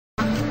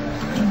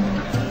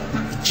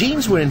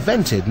Jeans were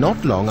invented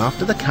not long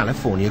after the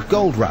California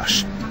Gold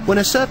Rush, when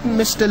a certain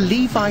Mr.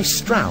 Levi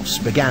Strauss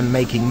began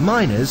making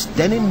miners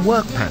denim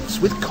work pants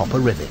with copper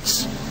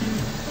rivets.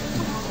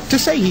 To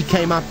say he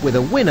came up with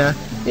a winner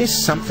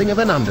is something of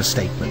an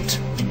understatement.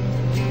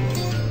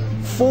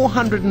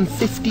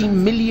 450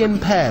 million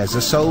pairs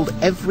are sold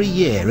every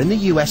year in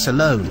the US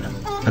alone,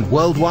 and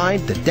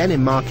worldwide the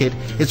denim market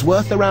is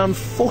worth around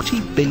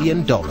 $40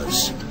 billion.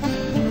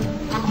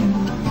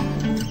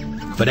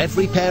 But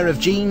every pair of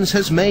jeans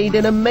has made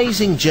an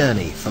amazing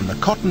journey from the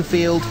cotton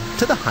field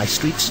to the high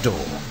street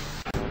store.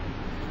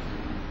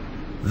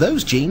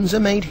 Those jeans are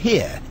made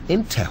here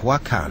in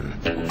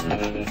Tehuacan.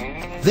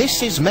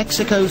 This is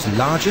Mexico's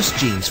largest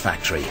jeans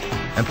factory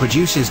and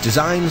produces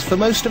designs for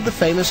most of the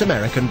famous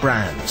American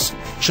brands,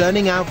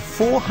 churning out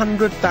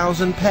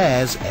 400,000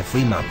 pairs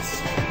every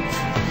month.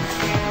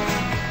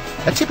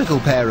 A typical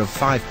pair of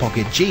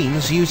 5-pocket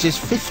jeans uses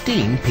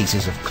 15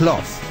 pieces of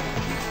cloth.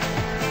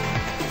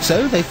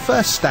 So they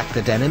first stack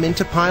the denim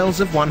into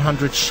piles of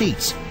 100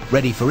 sheets,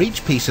 ready for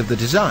each piece of the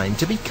design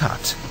to be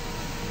cut.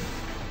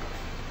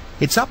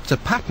 It's up to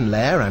pattern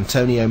layer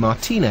Antonio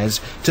Martinez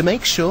to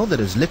make sure that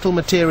as little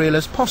material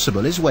as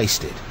possible is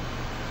wasted.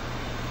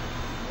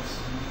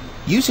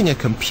 Using a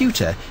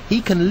computer,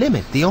 he can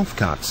limit the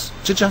offcuts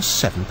to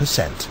just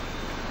 7%.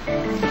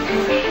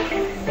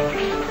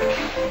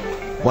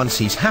 Once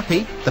he's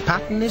happy, the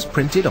pattern is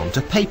printed onto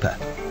paper.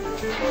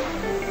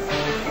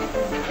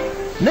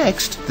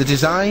 Next, the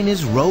design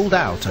is rolled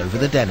out over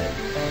the denim.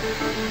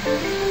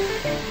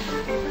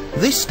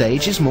 This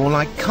stage is more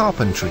like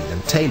carpentry than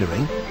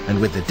tailoring,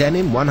 and with the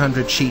denim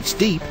 100 sheets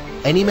deep,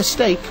 any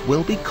mistake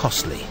will be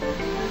costly.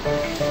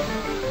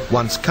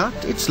 Once cut,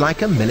 it's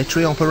like a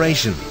military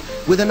operation,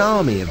 with an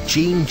army of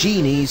jean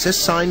genies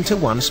assigned to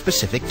one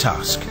specific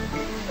task.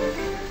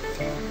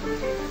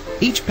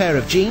 Each pair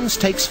of jeans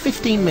takes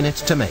 15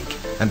 minutes to make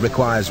and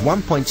requires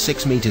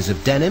 1.6 meters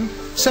of denim,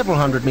 several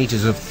hundred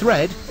meters of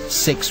thread,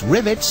 6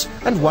 rivets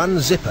and 1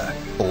 zipper,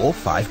 or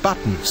 5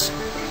 buttons.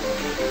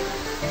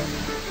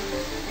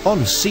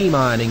 On seam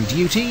ironing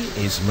duty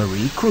is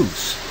Marie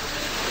Cruz.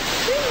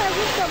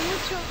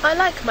 I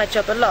like my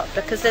job a lot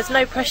because there's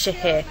no pressure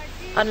here,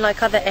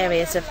 unlike other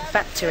areas of the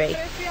factory.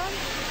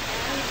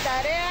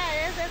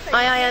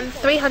 I iron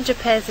 300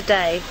 pairs a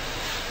day.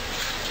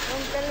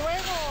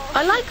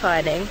 I like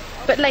ironing,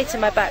 but later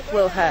my back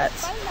will hurt.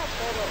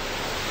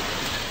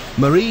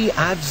 Marie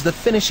adds the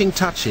finishing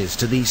touches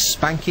to these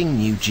spanking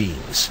new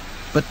jeans,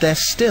 but they're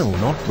still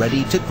not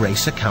ready to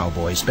grace a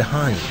cowboy's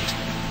behind.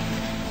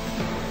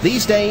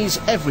 These days,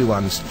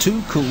 everyone's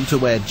too cool to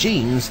wear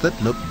jeans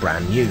that look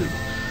brand new.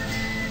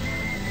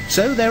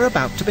 So they're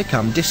about to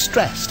become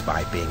distressed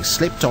by being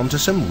slipped onto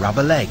some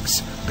rubber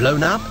legs,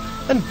 blown up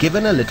and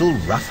given a little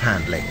rough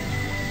handling.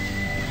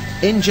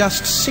 In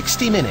just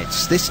 60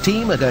 minutes, this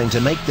team are going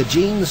to make the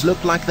jeans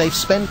look like they've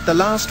spent the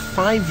last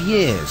 5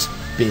 years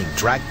being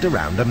dragged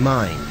around a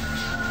mine.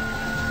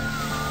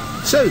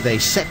 So they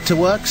set to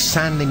work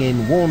sanding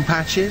in worn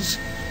patches,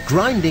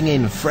 grinding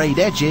in frayed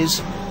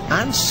edges,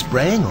 and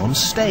spraying on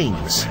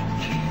stains.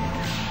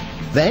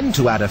 Then,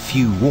 to add a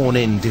few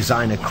worn-in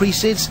designer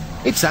creases,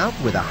 it's out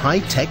with a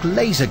high-tech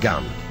laser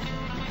gun.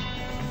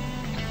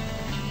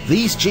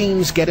 These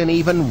jeans get an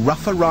even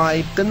rougher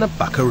ride than the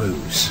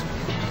Buckaroos.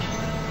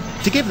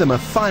 To give them a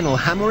final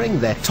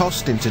hammering, they're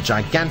tossed into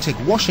gigantic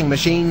washing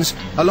machines,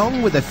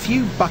 along with a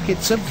few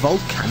buckets of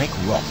volcanic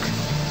rock.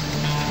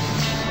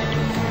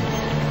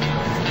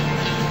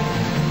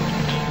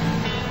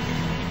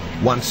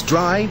 Once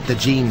dried, the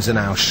jeans are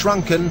now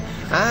shrunken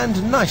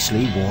and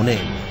nicely worn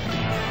in.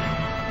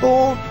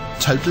 Or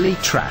totally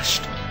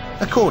trashed,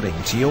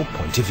 according to your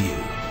point of view.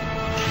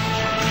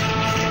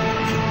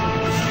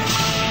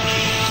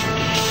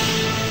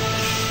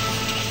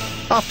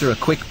 After a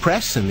quick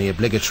press and the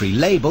obligatory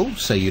label,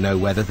 so you know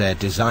whether they're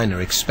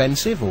designer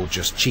expensive or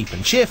just cheap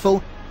and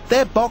cheerful,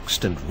 they're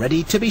boxed and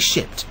ready to be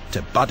shipped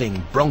to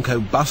budding Bronco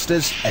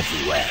busters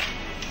everywhere.